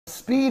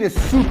Speed is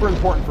super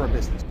important for a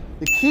business.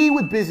 The key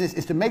with business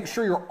is to make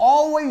sure you're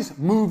always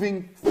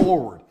moving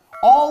forward,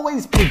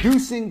 always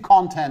producing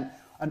content,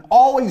 and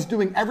always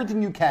doing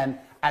everything you can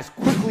as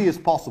quickly as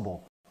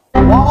possible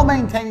while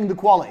maintaining the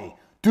quality.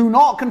 Do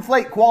not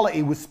conflate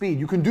quality with speed.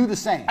 You can do the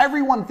same.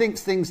 Everyone thinks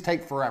things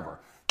take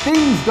forever.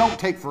 Things don't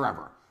take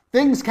forever.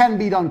 Things can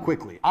be done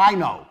quickly. I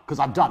know, because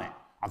I've done it.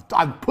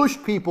 I've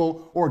pushed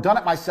people or done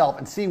it myself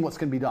and seen what's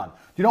going to be done. Do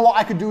you know what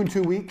I could do in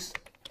 2 weeks?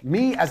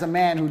 Me, as a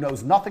man who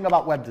knows nothing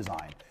about web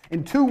design,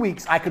 in 2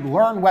 weeks, I could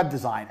learn web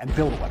design and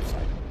build a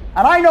website.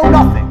 And I know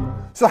nothing.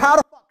 So how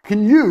the fuck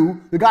can you,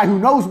 the guy who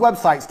knows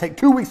websites, take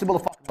 2 weeks to build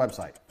a fucking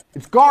website?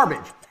 It's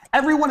garbage.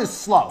 Everyone is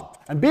slow.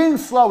 And being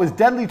slow is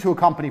deadly to a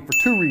company for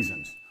 2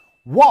 reasons.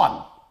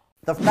 One,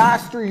 the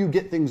faster you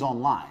get things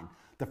online,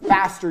 the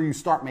faster you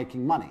start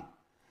making money.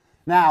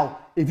 Now,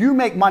 if you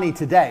make money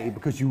today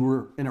because you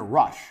were in a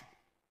rush,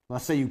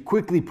 let's say you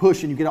quickly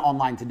push and you get it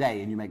online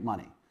today and you make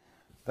money.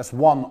 That's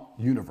one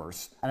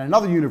universe. And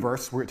another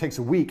universe where it takes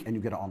a week and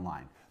you get it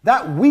online.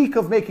 That week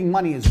of making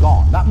money is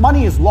gone. That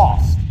money is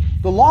lost.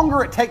 The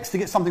longer it takes to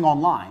get something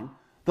online,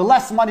 the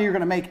less money you're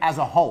going to make as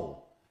a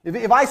whole.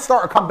 If I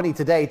start a company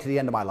today to the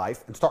end of my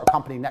life and start a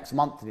company next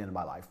month to the end of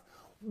my life,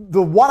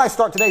 the one I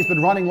start today has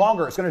been running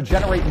longer. It's going to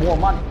generate more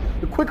money.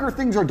 The quicker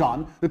things are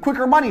done, the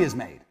quicker money is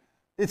made.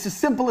 It's as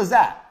simple as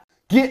that.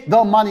 Get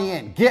the money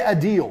in. Get a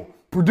deal.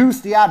 Produce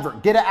the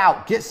advert. Get it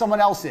out. Get someone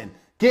else in.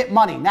 Get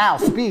money now.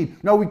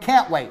 Speed. No, we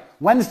can't wait.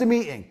 When's the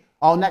meeting?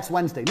 Oh, next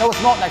Wednesday. No,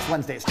 it's not next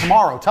Wednesday. It's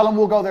tomorrow. Tell them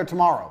we'll go there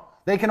tomorrow.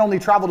 They can only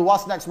travel to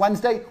us next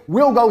Wednesday.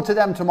 We'll go to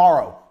them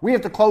tomorrow. We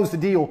have to close the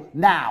deal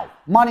now.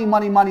 Money,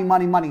 money, money,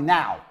 money, money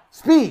now.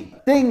 Speed.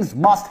 Things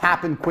must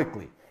happen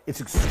quickly.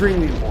 It's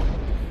extremely important.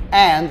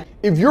 And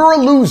if you're a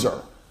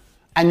loser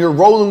and you're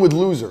rolling with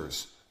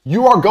losers,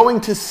 you are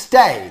going to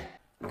stay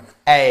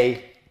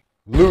a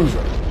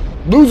loser.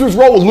 Losers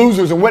roll with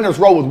losers and winners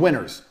roll with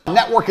winners.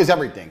 Network is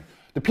everything.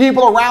 The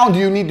people around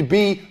you need to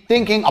be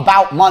thinking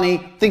about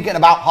money, thinking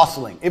about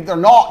hustling. If they're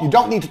not, you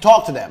don't need to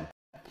talk to them.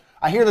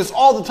 I hear this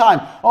all the time.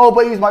 Oh,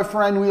 but he's my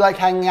friend. We like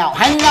hanging out.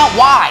 Hanging out?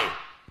 Why?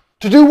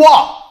 To do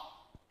what?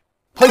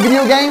 Play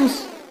video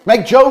games?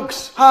 Make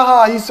jokes? Ha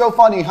ha, he's so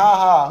funny. Ha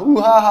ha.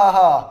 Ooh, ha ha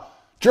ha.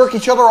 Jerk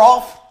each other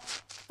off?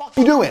 What the fuck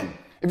are you doing?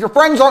 If your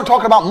friends aren't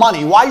talking about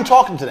money, why are you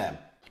talking to them?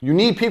 You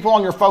need people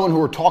on your phone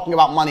who are talking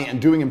about money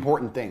and doing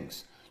important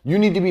things. You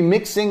need to be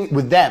mixing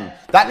with them.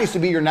 That needs to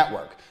be your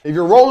network. If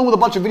you're rolling with a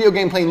bunch of video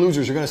game playing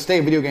losers, you're going to stay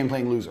a video game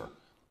playing loser.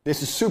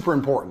 This is super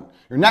important.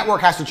 Your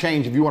network has to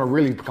change if you want to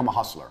really become a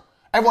hustler.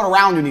 Everyone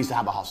around you needs to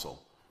have a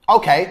hustle.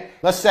 Okay,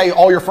 let's say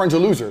all your friends are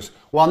losers.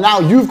 Well, now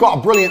you've got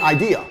a brilliant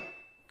idea.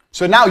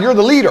 So now you're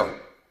the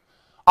leader.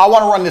 I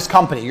want to run this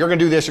company. You're going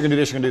to do this, you're going to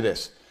do this, you're going to do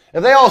this.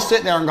 If they all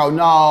sit there and go,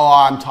 no,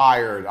 I'm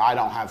tired, I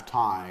don't have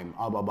time,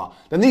 blah, blah, blah,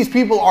 then these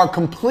people are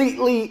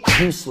completely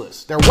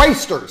useless. They're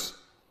wasters.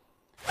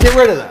 Get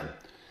rid of them.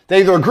 They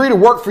either agree to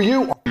work for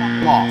you or fuck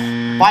them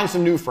off. Find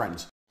some new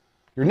friends.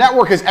 Your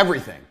network is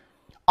everything.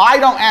 I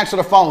don't answer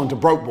the phone to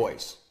broke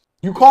boys.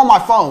 You call my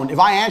phone, if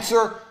I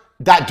answer,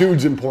 that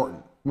dude's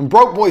important. When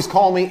broke boys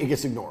call me, it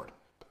gets ignored.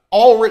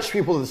 All rich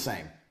people are the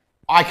same.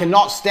 I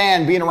cannot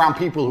stand being around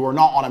people who are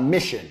not on a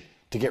mission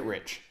to get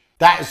rich.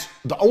 That is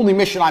the only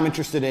mission I'm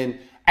interested in.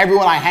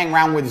 Everyone I hang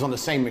around with is on the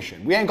same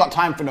mission. We ain't got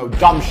time for no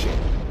dumb shit.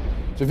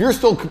 So if you're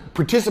still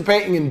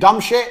participating in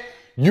dumb shit,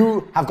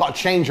 you have got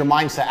to change your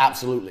mindset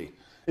absolutely.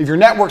 If your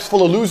network's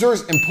full of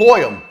losers,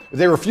 employ them. If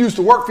they refuse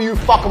to work for you,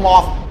 fuck them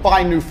off,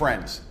 find new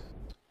friends.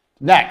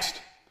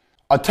 Next,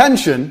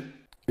 attention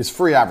is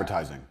free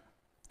advertising.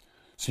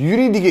 So you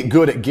need to get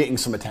good at getting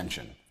some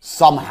attention,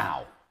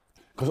 somehow.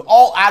 Because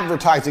all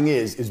advertising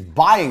is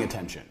buying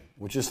attention,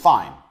 which is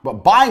fine.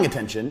 But buying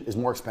attention is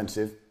more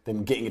expensive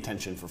than getting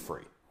attention for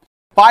free.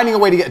 Finding a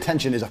way to get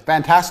attention is a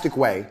fantastic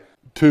way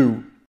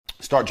to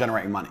start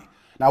generating money.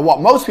 Now,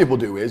 what most people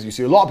do is, you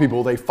see a lot of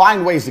people, they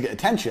find ways to get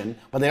attention,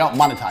 but they don't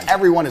monetize.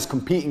 Everyone is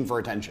competing for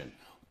attention.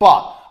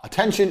 But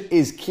attention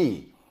is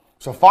key.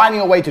 So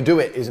finding a way to do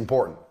it is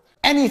important.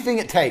 Anything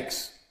it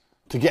takes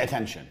to get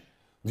attention.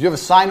 If you have a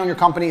sign on your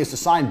company, is the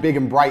sign big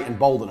and bright and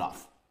bold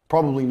enough?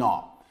 Probably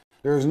not.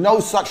 There is no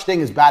such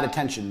thing as bad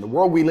attention. In the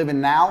world we live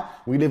in now,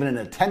 we live in an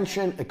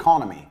attention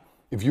economy.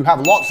 If you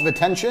have lots of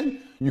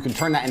attention, you can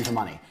turn that into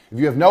money. If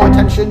you have no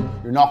attention,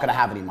 you're not going to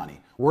have any money.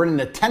 We're in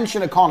an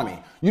attention economy.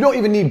 You don't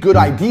even need good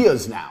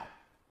ideas now.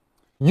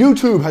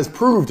 YouTube has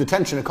proved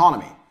attention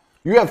economy.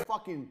 You have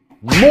fucking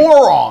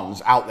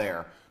morons out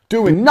there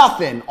doing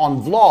nothing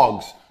on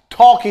vlogs,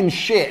 talking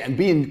shit and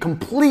being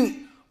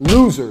complete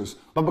losers.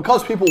 But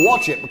because people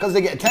watch it, because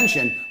they get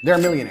attention, they're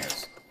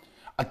millionaires.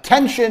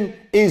 Attention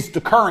is the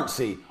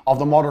currency of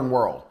the modern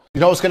world. You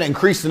know what's going to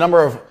increase the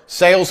number of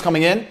sales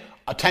coming in?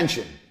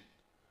 Attention.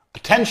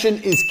 Attention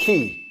is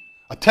key.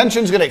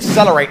 Attention is going to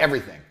accelerate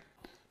everything.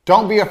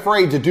 Don't be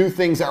afraid to do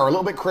things that are a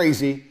little bit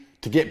crazy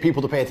to get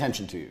people to pay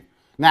attention to you.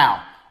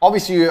 Now,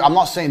 obviously, I'm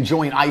not saying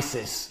join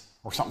ISIS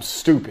or something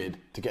stupid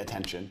to get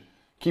attention.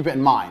 Keep it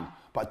in mind.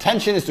 But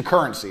attention is the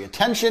currency.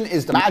 Attention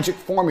is the magic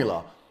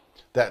formula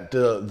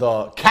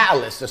the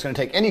catalyst that's going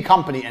to take any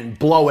company and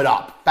blow it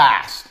up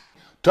fast.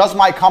 Does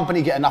my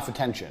company get enough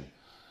attention?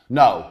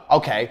 No.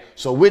 Okay,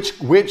 so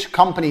which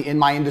company in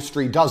my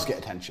industry does get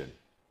attention?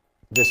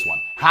 This one.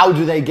 How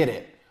do they get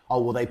it?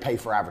 Oh, well, they pay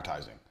for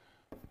advertising,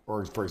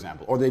 or for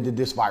example, or they did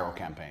this viral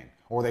campaign,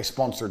 or they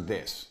sponsored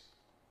this.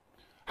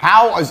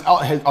 How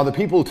are the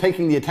people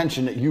taking the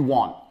attention that you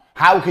want?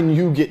 How can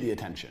you get the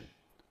attention?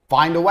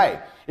 Find a way.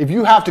 If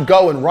you have to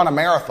go and run a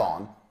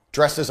marathon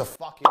dressed as a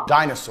fucking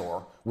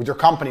dinosaur with your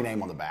company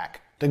name on the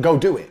back, then go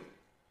do it.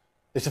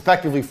 It's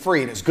effectively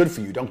free and it's good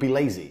for you. Don't be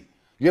lazy.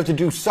 You have to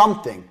do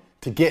something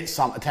to get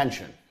some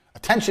attention.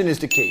 Attention is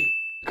the key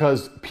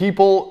because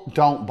people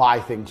don't buy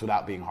things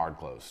without being hard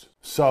closed.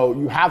 So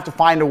you have to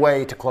find a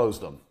way to close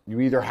them. You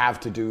either have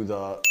to do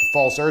the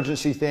false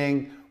urgency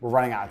thing, we're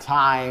running out of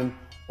time,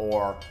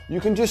 or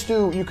you can just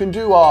do,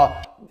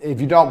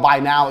 if you don't buy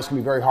now, it's gonna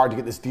be very hard to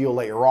get this deal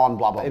later on,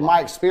 blah, blah, blah. In my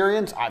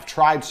experience, I've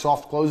tried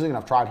soft closing and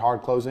I've tried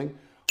hard closing.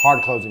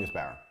 Hard closing is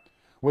better.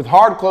 With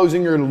hard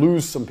closing, you're gonna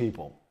lose some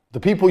people. The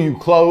people you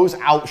close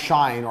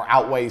outshine or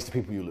outweighs the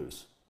people you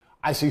lose.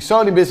 I see so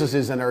many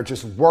businesses and they're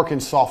just working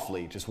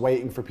softly, just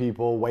waiting for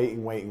people,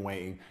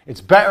 waiting.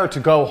 It's better to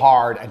go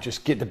hard and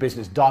just get the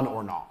business done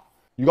or not.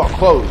 You got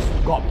closed.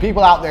 You got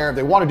people out there, if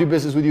they want to do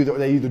business with you,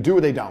 they either do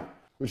or they don't.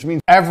 Which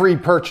means every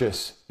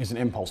purchase is an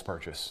impulse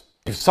purchase.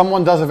 If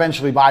someone does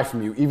eventually buy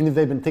from you, even if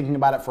they've been thinking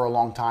about it for a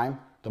long time,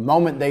 the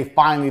moment they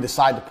finally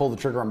decide to pull the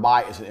trigger and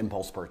buy is an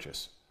impulse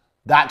purchase.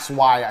 That's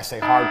why I say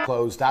hard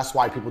close. That's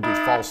why people do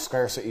false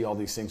scarcity, all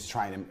these things to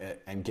try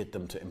and get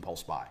them to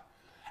impulse buy.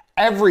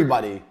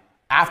 Everybody,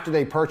 after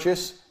they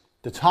purchase,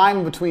 the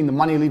time between the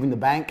money leaving the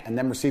bank and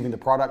them receiving the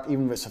product,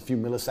 even if it's a few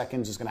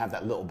milliseconds, is going to have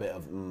that little bit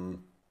of,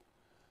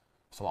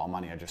 it's a lot of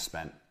money I just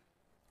spent.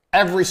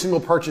 Every single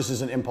purchase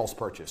is an impulse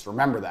purchase.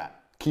 Remember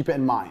that. Keep it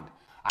in mind.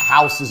 A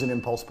house is an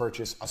impulse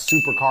purchase. A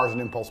supercar is an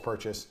impulse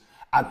purchase.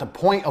 At the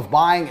point of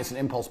buying, it's an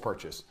impulse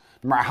purchase.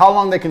 No matter how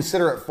long they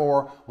consider it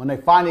for, when they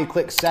finally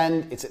click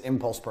send, it's an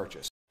impulse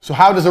purchase. So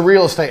how does a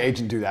real estate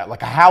agent do that?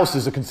 Like a house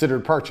is a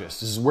considered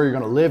purchase. This is where you're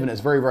going to live and it's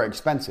very, very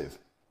expensive.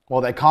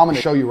 Well, they come and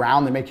they show you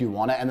around, they make you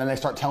want it, and then they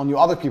start telling you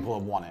other people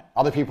have won it.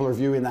 Other people are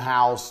viewing the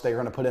house, they're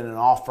going to put in an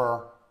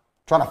offer,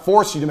 trying to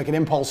force you to make an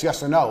impulse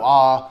yes or no.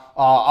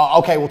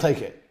 Okay, we'll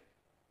take it.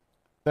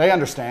 They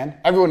understand.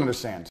 Everyone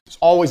understands. It's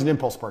always an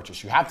impulse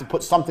purchase. You have to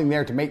put something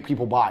there to make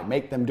people buy.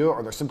 Make them do it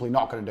or they're simply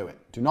not going to do it.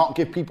 Do not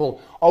give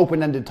people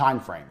open-ended time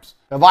frames.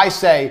 If I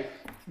say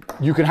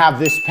you can have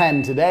this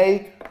pen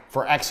today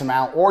for X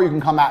amount or you can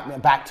come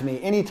back to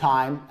me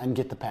anytime and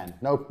get the pen.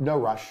 No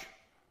rush.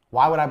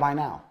 Why would I buy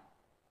now?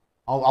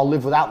 I'll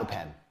live without the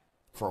pen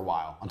for a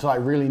while until I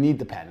really need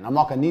the pen. And I'm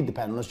not going to need the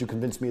pen unless you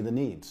convince me of the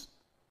needs.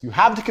 You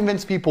have to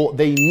convince people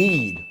they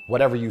need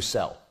whatever you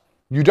sell.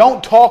 You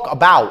don't talk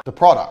about the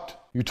product.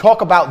 You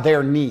talk about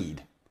their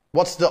need.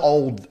 What's the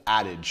old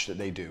adage that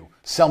they do?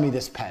 Sell me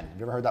this pen. Have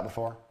you ever heard that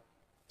before?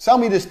 Sell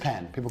me this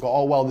pen. People go,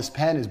 oh, well, this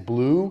pen is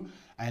blue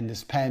and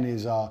this pen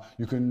is,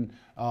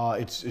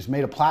 it's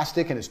made of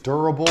plastic and it's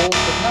durable. But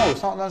no,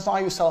 that's not how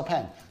you sell a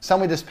pen. Sell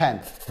me this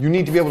pen. You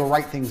need to be able to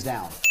write things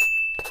down.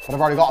 But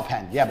I've already got a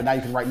pen. Yeah, but now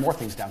you can write more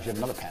things down because you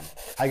have another pen.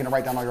 How are you going to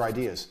write down all your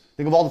ideas?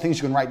 Think of all the things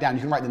you can write down.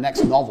 You can write the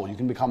next novel. You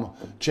can become a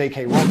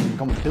J.K. Rowling. You can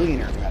become a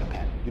billionaire if you had a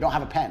pen. You don't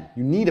have a pen.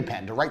 You need a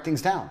pen to write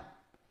things down.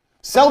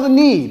 Sell the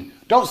need.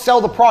 Don't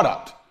sell the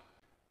product.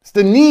 It's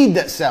the need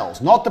that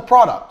sells, not the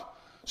product.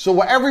 So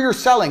whatever you're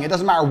selling, it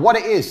doesn't matter what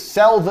it is,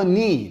 sell the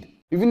need.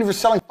 Even if you're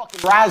selling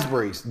fucking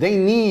raspberries, they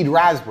need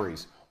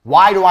raspberries.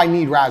 Why do I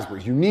need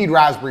raspberries? You need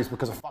raspberries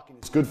because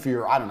it's good for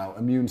your,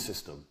 immune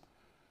system.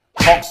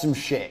 Talk some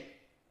shit.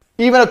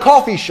 Even a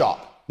coffee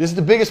shop. This is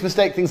the biggest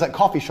mistake things like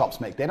coffee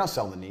shops make. They don't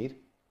sell the need.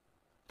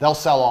 They'll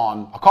sell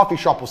a coffee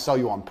shop will sell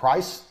you on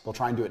price. They'll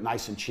try and do it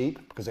nice and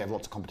cheap because they have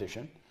lots of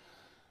competition.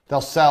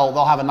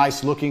 They'll have a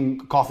nice looking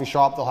coffee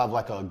shop. They'll have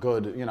like a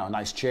good,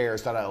 nice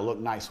chairs that'll look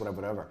nice,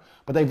 whatever.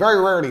 But they very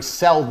rarely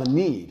sell the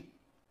need.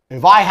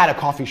 If I had a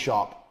coffee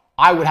shop,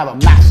 I would have a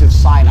massive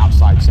sign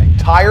outside saying,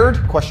 tired, ?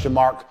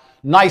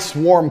 Nice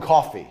warm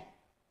coffee.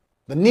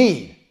 The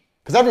need.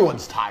 Because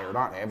everyone's tired,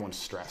 aren't they? Everyone's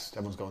stressed.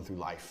 Everyone's going through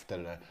life.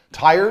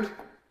 Tired?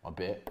 A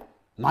bit.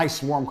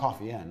 Nice warm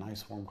coffee. Yeah,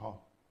 nice warm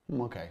coffee.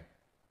 Okay.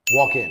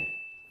 Walk in.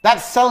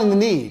 That's selling the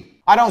need.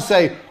 I don't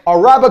say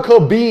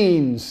Arabica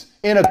beans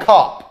in a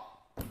cup.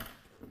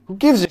 Who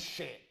gives a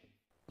shit?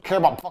 Care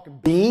about fucking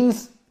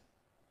beans?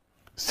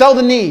 Sell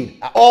the need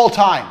at all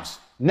times.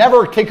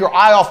 Never take your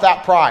eye off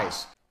that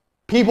prize.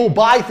 People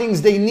buy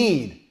things they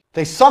need.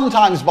 They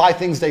sometimes buy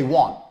things they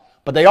want,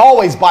 but they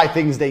always buy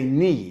things they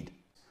need.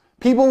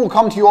 People will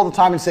come to you all the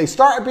time and say,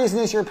 start a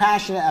business you're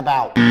passionate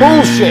about.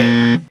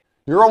 Bullshit.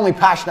 You're only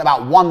passionate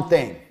about one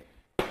thing.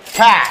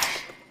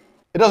 Cash.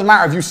 It doesn't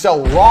matter if you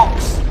sell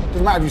rocks. It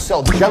doesn't matter if you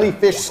sell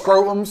jellyfish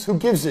scrotums. Who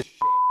gives a shit?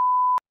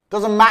 It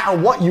doesn't matter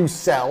what you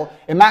sell.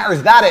 It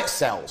matters that it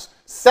sells.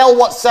 Sell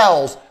what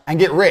sells and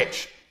get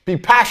rich. Be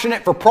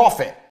passionate for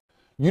profit.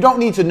 You don't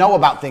need to know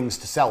about things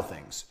to sell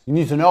things. You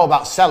need to know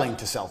about selling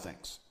to sell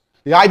things.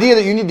 The idea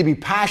that you need to be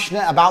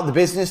passionate about the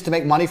business to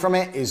make money from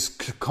it is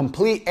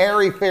complete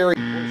airy-fairy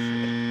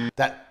bullshit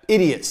that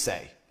idiots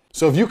say.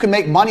 So if you can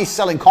make money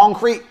selling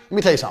concrete, let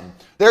me tell you something.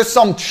 There's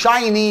some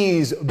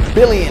Chinese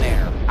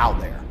billionaire out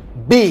there,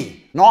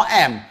 B, not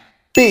M,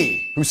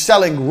 B, who's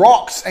selling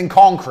rocks and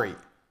concrete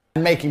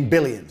and making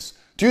billions.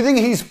 Do you think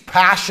he's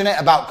passionate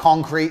about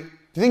concrete? Do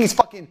you think he's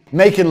fucking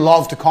making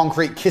love to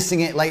concrete, kissing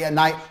it late at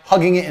night,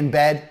 hugging it in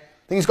bed?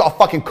 Think he's got a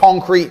fucking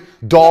concrete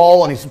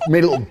doll and he's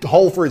made a little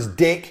hole for his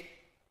dick?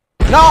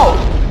 No!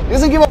 He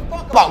doesn't give a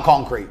fuck about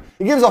concrete.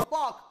 He gives a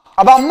fuck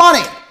about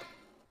money.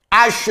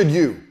 As should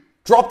you.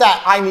 Drop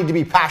that I need to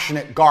be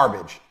passionate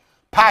garbage.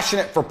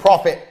 Passionate for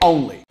profit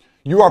only.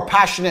 You are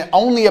passionate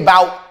only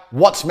about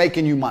what's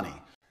making you money.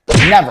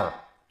 Never,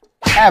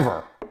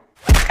 ever,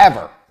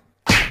 ever,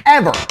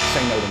 ever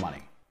say no to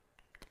money.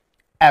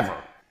 Ever.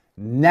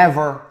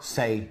 Never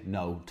say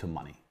no to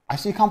money. I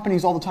see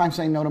companies all the time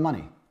saying no to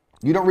money.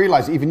 You don't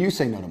realize even you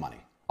say no to money.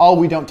 Oh,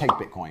 we don't take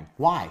Bitcoin.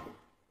 Why?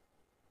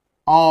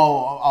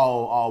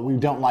 Oh, we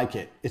don't like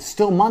it. It's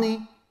still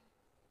money.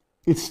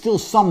 It's still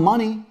some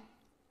money.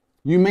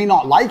 You may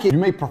not like it. You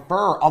may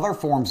prefer other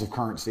forms of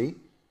currency,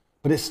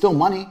 but it's still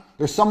money.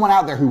 There's someone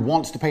out there who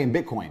wants to pay in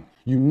Bitcoin.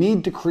 You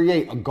need to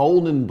create a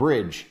golden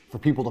bridge for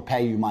people to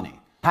pay you money.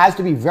 It has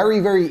to be very,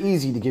 very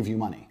easy to give you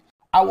money.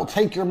 I will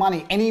take your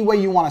money any way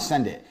you want to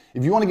send it.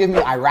 If you want to give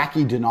me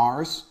Iraqi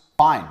dinars,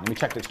 fine. Let me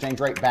check the exchange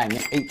rate. Bang.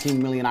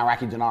 18 million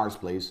Iraqi dinars,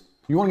 please.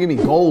 You want to give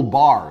me gold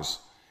bars.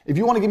 If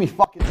you want to give me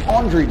fucking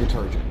laundry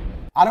detergent,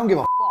 I don't give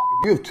a fuck.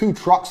 If you have 2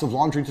 trucks of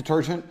laundry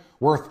detergent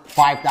worth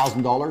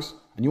 $5,000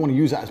 and you want to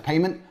use that as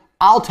payment,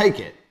 I'll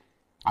take it.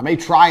 I may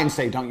try and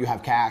say, don't you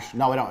have cash?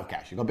 No, I don't have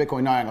cash. You got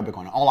Bitcoin? No, I don't got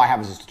Bitcoin. All I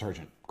have is this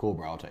detergent. Cool,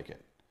 bro. I'll take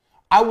it.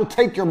 I will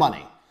take your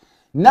money.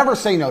 Never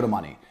say no to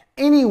money.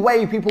 Any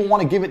way people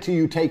want to give it to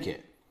you, take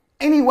it.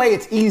 Any way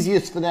it's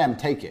easiest for them,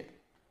 take it.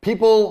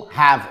 People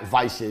have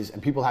vices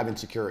and people have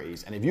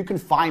insecurities. And if you can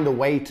find a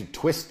way to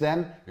twist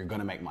them, you're going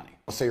to make money.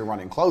 Let's say you're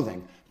running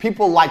clothing.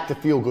 People like to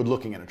feel good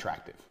looking and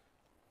attractive.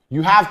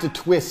 You have to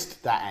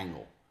twist that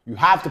angle. You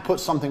have to put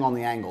something on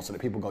the angle so that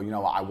people go, you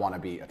know what, I want to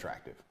be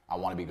attractive. I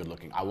want to be good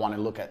looking. I want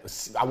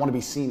to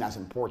be seen as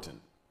important.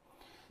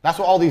 That's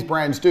what all these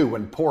brands do.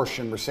 When Porsche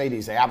and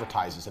Mercedes, they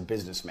advertise as a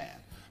businessman.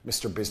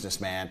 Mr.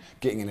 Businessman,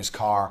 getting in his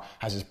car,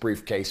 has his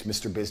briefcase,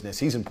 Mr. Business.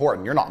 He's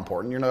important. You're not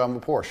important. You're not a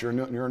Porsche.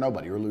 You're a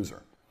nobody. You're a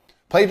loser.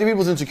 Play to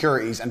people's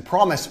insecurities and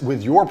promise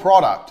with your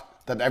product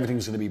that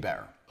everything's going to be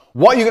better.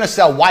 What are you going to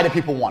sell? Why do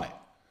people want it?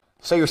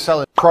 Say you're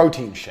selling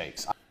protein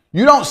shakes.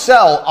 You don't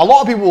sell, a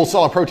lot of people will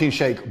sell a protein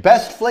shake,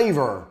 best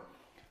flavor,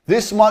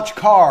 this much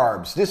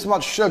carbs, this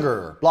much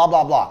sugar, blah,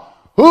 blah, blah.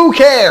 Who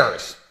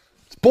cares?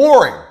 It's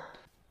boring.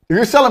 If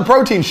you're selling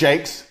protein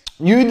shakes,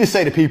 you need to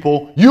say to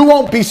people, you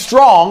won't be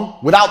strong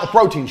without the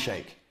protein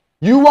shake.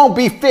 You won't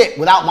be fit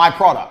without my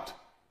product.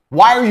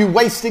 Why are you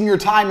wasting your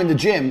time in the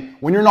gym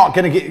when you're not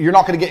going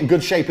to get in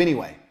good shape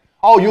anyway?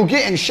 Oh, you'll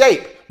get in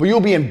shape, but you'll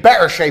be in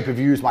better shape if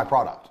you use my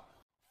product.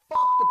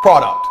 Fuck the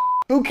product.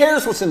 Who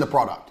cares what's in the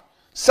product?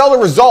 Sell the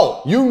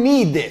result. You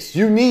need this.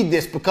 You need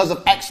this because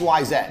of X,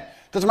 Y, Z.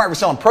 Doesn't matter if you're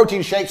selling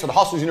protein shakes or the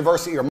Hustlers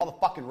University or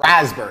motherfucking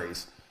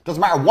raspberries.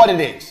 Doesn't matter what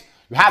it is.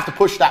 You have to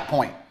push that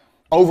point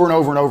over and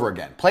over and over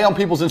again. Play on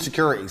people's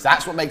insecurities.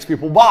 That's what makes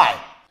people buy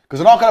because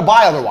they're not going to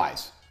buy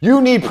otherwise.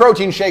 You need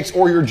protein shakes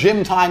or your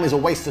gym time is a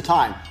waste of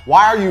time.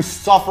 Why are you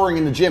suffering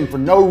in the gym for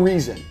no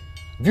reason?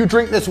 If you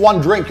drink this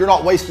one drink, you're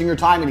not wasting your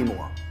time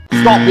anymore.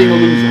 Stop being a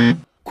loser.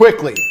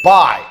 Quickly,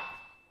 buy.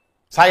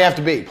 That's how you have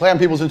to be. Play on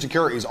people's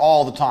insecurities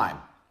all the time.